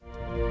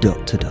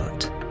Dot to Dot,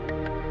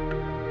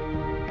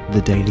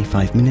 the daily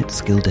 5-minute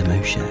skill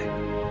demo show.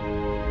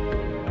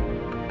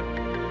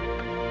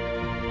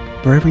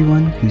 For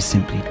everyone who's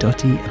simply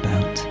dotty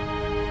about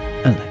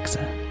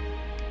Alexa.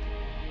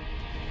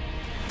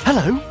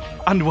 Hello,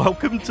 and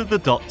welcome to the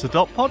Dot to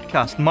Dot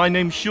podcast. My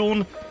name's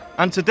Sean,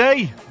 and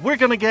today we're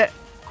going to get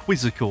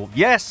quizzical.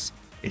 Yes,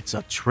 it's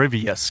a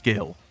trivia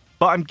skill,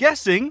 but I'm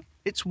guessing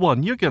it's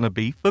one you're going to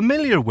be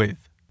familiar with.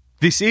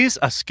 This is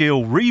a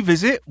skill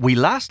revisit. We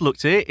last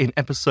looked at it in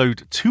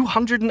episode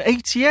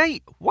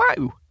 288.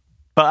 Wow!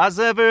 But as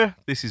ever,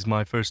 this is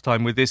my first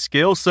time with this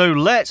skill, so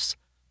let's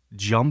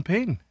jump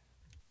in.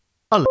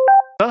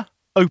 Alexa,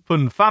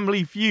 open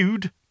Family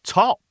Feud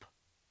top.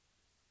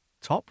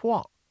 Top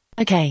what?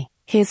 Okay,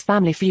 here's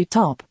Family Feud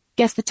top.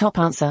 Guess the top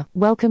answer.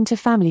 Welcome to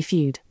Family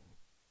Feud.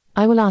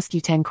 I will ask you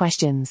 10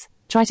 questions.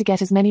 Try to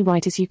get as many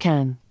right as you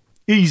can.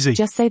 Easy.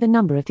 Just say the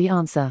number of the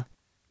answer.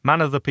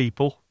 Man of the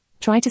people.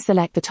 Try to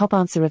select the top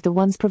answer of the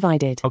ones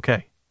provided.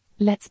 Okay.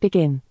 Let's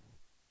begin.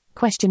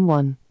 Question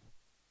 1.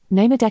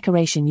 Name a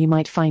decoration you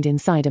might find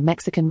inside a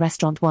Mexican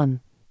restaurant. 1.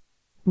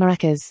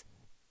 Maracas.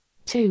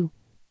 2.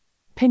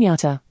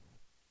 Piñata.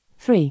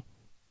 3.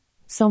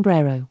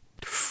 Sombrero.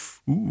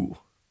 Ooh.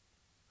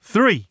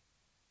 3.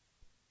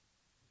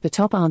 The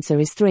top answer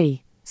is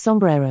 3.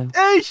 Sombrero.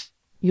 Eish!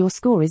 Your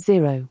score is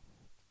 0.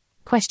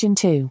 Question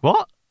 2.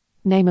 What?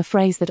 Name a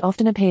phrase that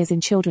often appears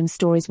in children's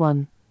stories.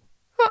 1.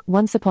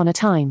 Once upon a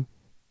time.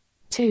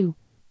 2.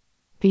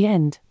 The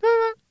end.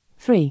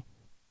 3.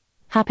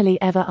 Happily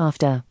ever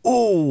after.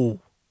 Oh,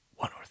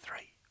 1 or 3.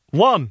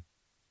 1.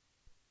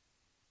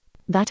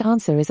 That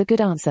answer is a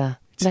good answer.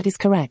 That is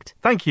correct.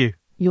 Thank you.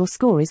 Your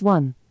score is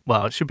 1.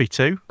 Well, it should be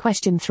 2.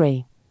 Question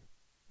 3.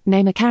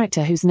 Name a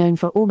character who's known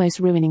for almost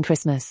ruining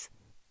Christmas.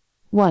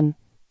 1.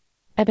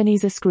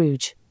 Ebenezer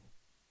Scrooge.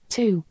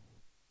 2.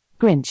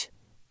 Grinch.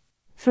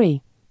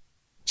 3.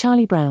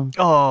 Charlie Brown.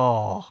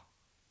 Oh.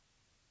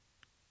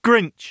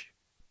 Grinch.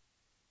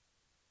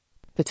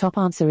 The top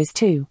answer is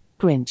 2.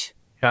 Grinch.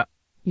 Yeah.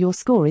 Your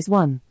score is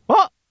 1.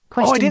 What?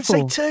 Question I didn't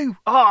 4. say 2.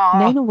 Ah.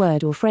 Name a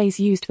word or phrase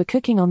used for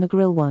cooking on the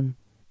grill. 1.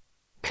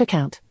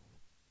 Cookout.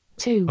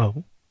 2.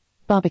 Oh.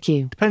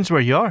 Barbecue. Depends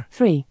where you are.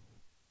 3.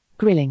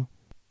 Grilling.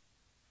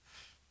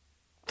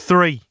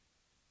 3.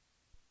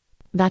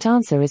 That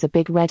answer is a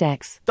big red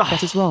X. Ah.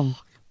 That is wrong.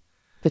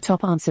 The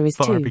top answer is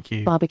 2.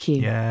 Barbecue.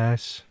 Barbecue.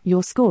 Yes.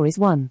 Your score is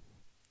 1.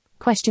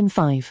 Question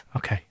 5.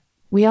 Okay.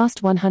 We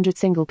asked 100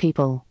 single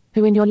people,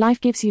 who in your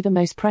life gives you the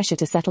most pressure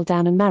to settle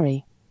down and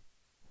marry.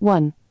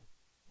 1.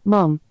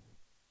 Mom.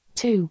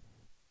 2.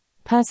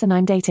 Person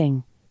I'm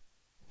dating.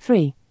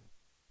 3.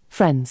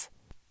 Friends.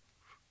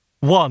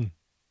 1.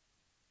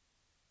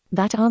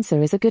 That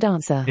answer is a good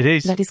answer. It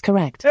is. That is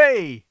correct.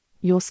 Hey!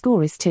 Your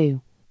score is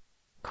 2.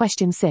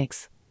 Question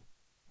 6.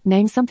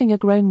 Name something a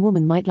grown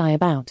woman might lie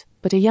about,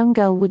 but a young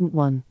girl wouldn't.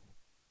 1.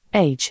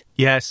 Age.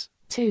 Yes.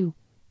 2.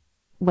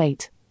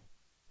 Weight.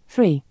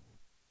 3.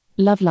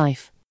 Love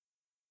life.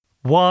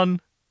 1.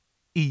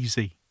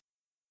 Easy.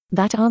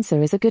 That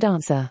answer is a good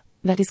answer.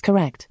 That is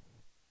correct.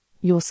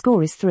 Your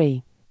score is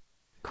 3.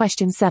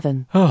 Question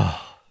 7.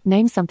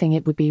 Name something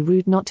it would be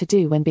rude not to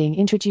do when being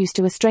introduced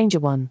to a stranger.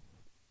 1.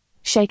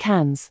 Shake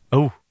hands.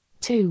 Oh.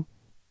 2.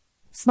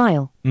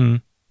 Smile.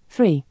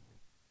 3.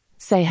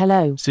 Say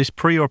hello. Is this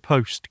pre or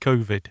post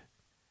COVID?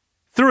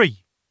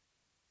 3.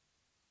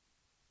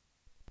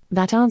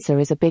 That answer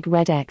is a big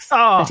red X.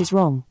 Ah. That is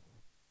wrong.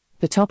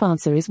 The top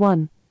answer is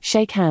 1.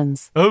 Shake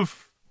hands.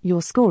 Oof.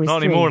 Your score is Not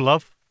 3. anymore,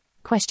 love.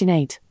 Question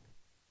 8.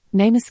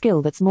 Name a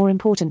skill that's more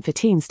important for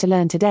teens to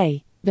learn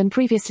today than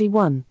previously.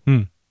 1.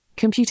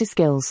 Computer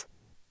skills.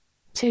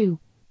 2.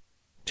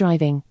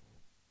 Driving.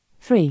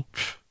 3.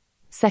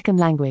 Second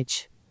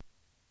language.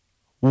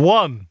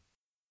 1.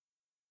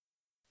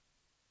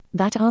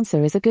 That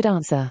answer is a good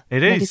answer. It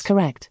That is. is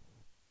correct.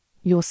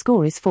 Your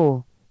score is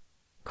 4.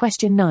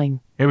 Question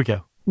 9. Here we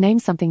go. Name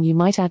something you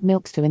might add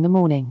milk to in the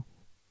morning.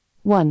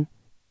 1.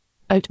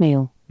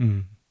 Oatmeal.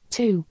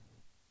 2.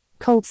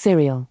 Cold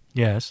cereal.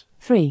 Yes.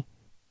 3.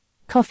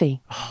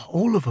 Coffee.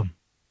 All of them.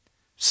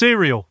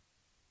 Cereal.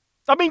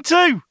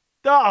 2.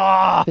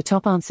 Ah! The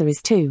top answer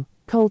is 2.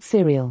 Cold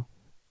cereal.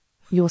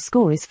 Your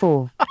score is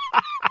 4.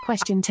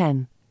 Question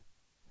 10.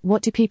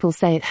 What do people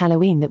say at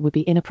Halloween that would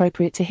be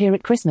inappropriate to hear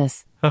at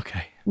Christmas?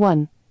 Okay.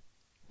 1.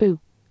 Boo.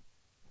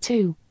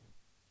 2.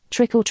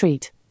 Trick or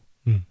treat.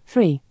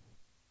 3.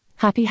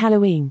 Happy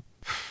Halloween.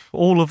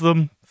 All of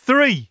them.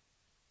 3.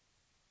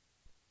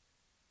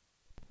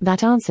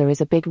 That answer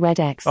is a big red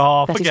X.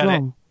 Oh, That is forget it.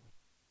 wrong.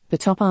 The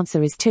top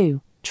answer is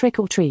 2. Trick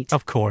or treat.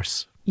 Of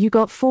course. You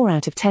got 4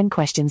 out of 10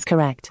 questions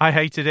correct. I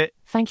hated it.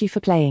 Thank you for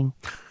playing.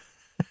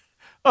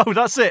 Oh,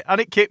 that's it. And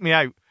it kicked me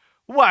out.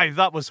 Wow,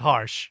 that was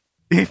harsh.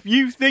 If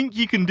you think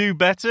you can do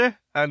better,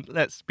 and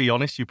let's be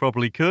honest, you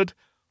probably could,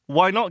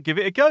 why not give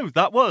it a go?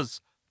 That was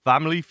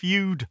Family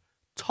Feud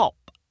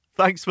top.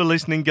 Thanks for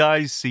listening,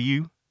 guys. See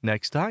you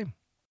next time.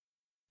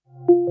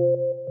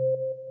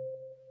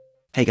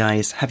 Hey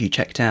guys, have you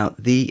checked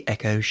out The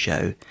Echo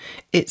Show?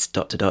 It's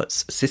Dot to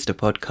Dot's sister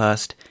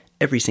podcast,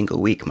 Every single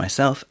week,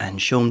 myself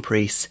and Sean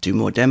Priest do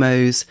more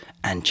demos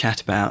and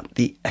chat about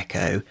the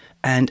Echo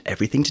and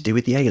everything to do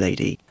with the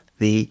A-Lady,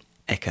 the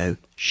Echo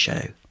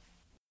Show.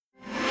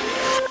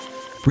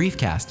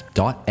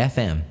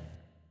 Briefcast.fm